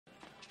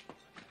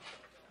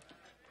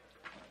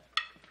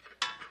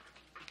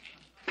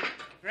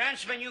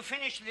Rance, when you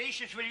finish the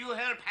dishes, will you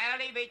help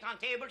Harley wait on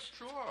tables?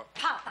 Sure.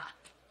 Papa,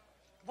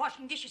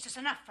 washing dishes is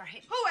enough for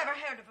him. Who ever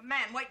heard of a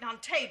man waiting on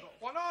tables?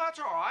 Well, no, that's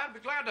all right. I'd be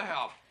glad to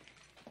help.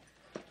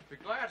 Be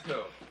glad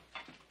to.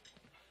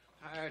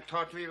 I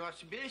thought we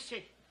was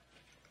busy.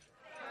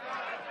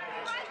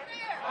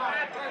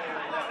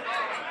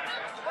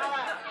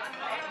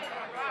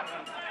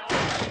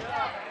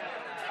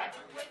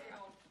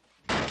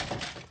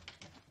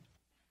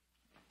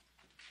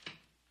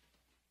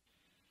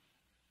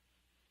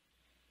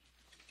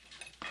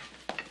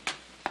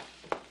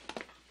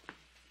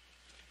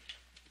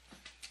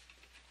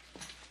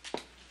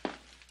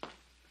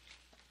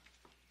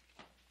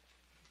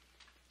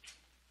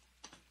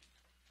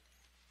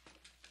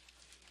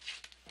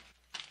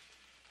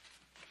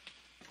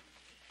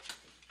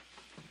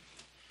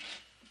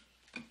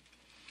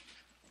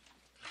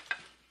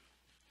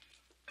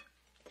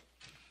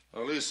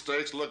 Well, these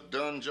steaks look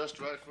done just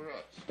right for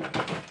us.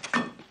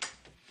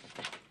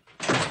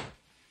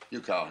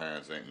 You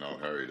cowhands ain't in no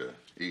hurry to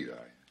eat,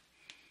 are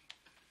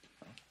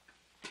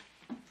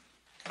you?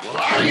 Well,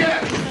 are you?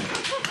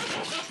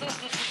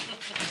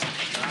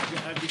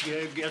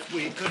 I guess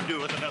we could do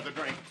with another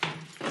drink.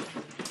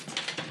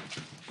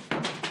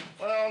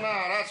 Well,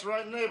 now, that's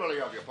right neighborly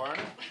of you,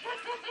 partner.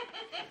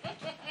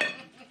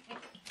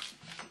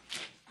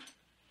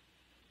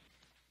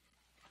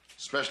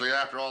 Especially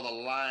after all the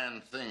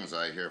lying things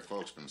I hear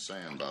folks been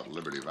saying about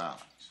Liberty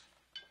Valance.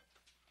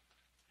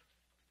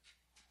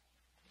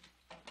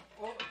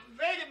 Oh,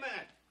 wait a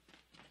minute.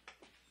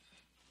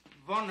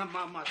 One of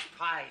Mama's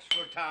pies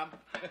for Tom.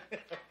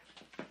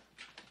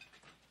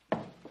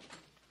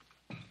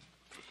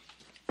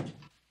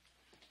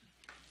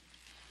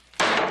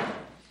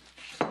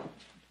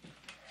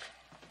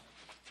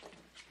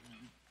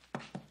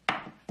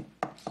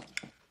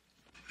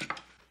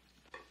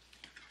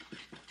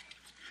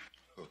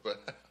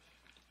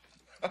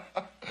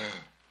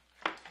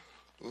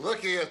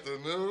 Looky at the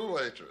new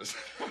waitress.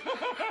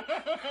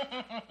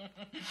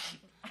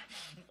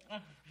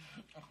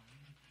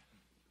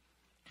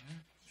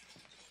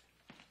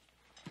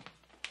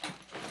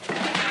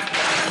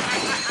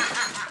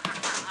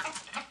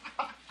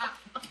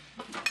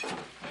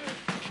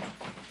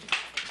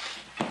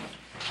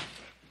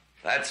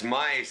 That's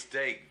my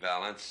steak,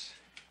 Valance.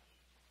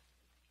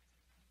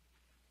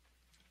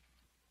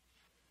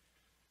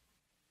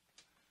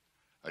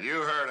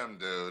 You heard him,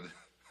 dude.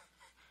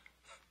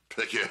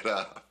 Pick it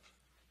up.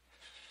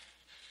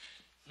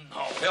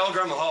 No.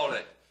 Pilgrim, hold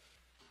it.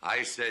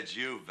 I said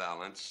you,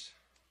 Valance.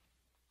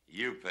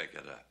 You pick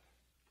it up.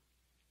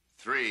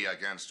 3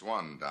 against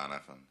 1,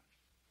 Donovan.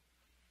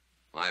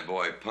 My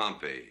boy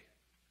Pompey.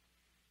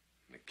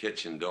 The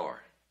kitchen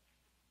door.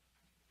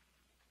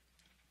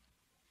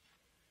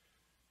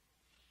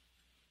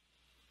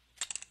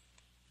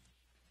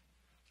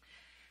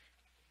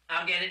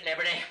 I'll get it,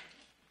 Liberty.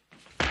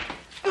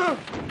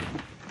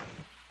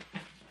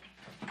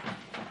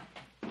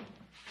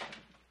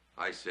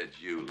 I said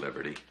you,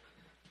 Liberty.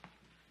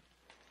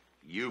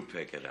 You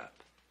pick it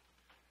up.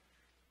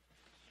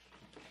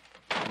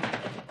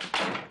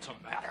 What's the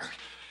matter?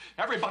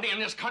 Everybody in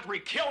this country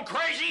killed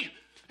crazy?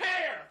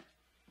 Here!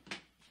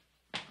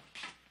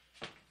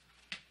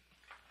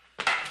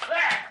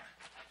 There!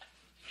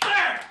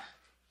 There!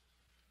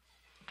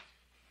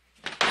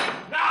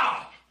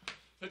 Now!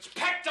 It's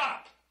picked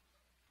up!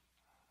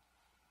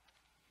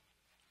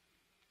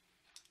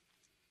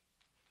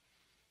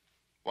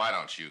 Why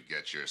don't you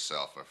get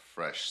yourself a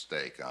fresh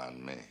steak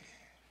on me?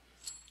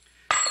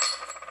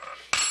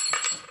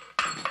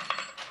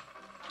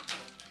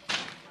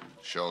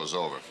 Show's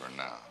over for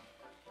now.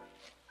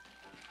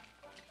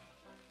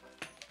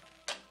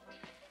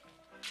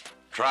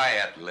 Try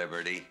it,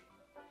 Liberty.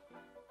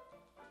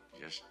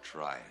 Just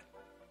try it.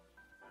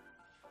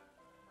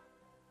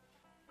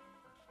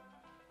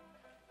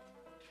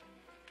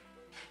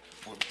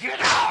 Well, get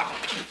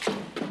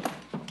out!